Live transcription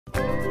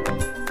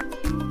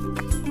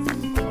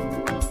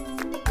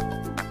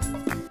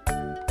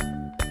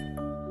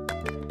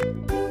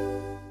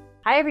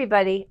Hi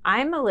everybody,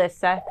 I'm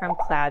Melissa from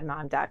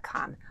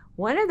CloudMom.com.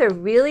 One of the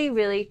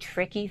really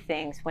tricky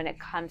things when it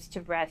comes to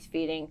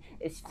breastfeeding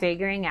is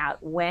figuring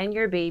out when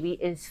your baby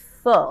is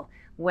full,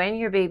 when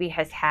your baby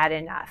has had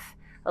enough.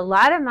 A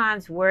lot of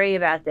moms worry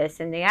about this,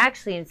 and they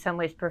actually in some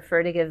ways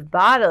prefer to give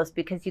bottles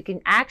because you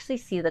can actually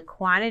see the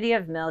quantity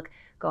of milk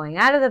going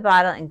out of the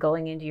bottle and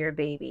going into your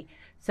baby.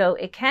 So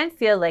it can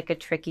feel like a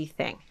tricky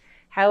thing.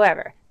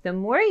 However, the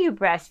more you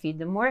breastfeed,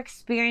 the more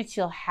experience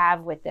you'll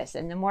have with this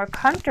and the more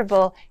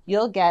comfortable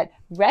you'll get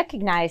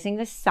recognizing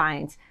the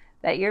signs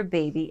that your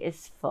baby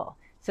is full.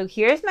 So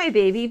here's my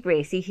baby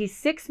Bracy. He's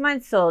 6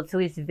 months old, so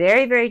he's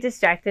very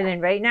distracted,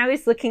 and right now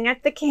he's looking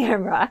at the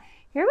camera.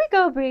 Here we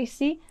go,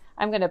 Bracy.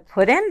 I'm going to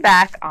put him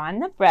back on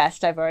the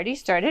breast. I've already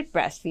started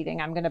breastfeeding.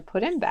 I'm going to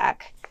put him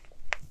back.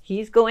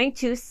 He's going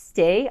to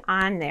stay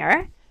on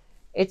there.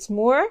 It's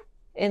more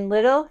in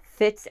little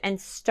fits and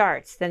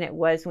starts than it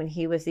was when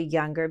he was a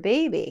younger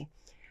baby.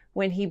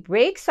 When he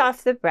breaks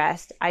off the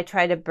breast, I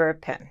try to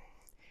burp him.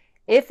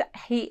 If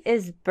he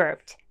is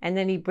burped and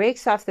then he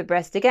breaks off the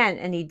breast again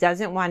and he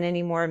doesn't want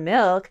any more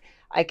milk,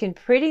 I can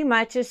pretty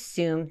much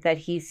assume that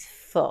he's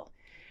full.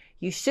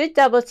 You should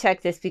double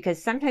check this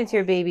because sometimes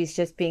your baby's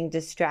just being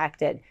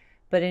distracted.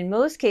 But in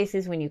most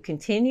cases, when you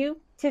continue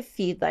to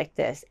feed like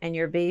this and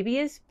your baby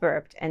is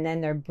burped and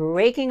then they're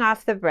breaking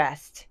off the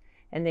breast,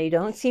 and they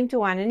don't seem to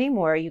want any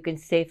more, you can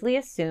safely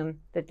assume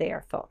that they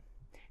are full.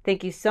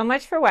 Thank you so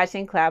much for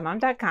watching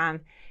CloudMom.com,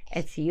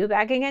 and see you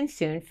back again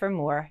soon for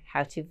more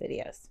how-to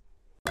videos.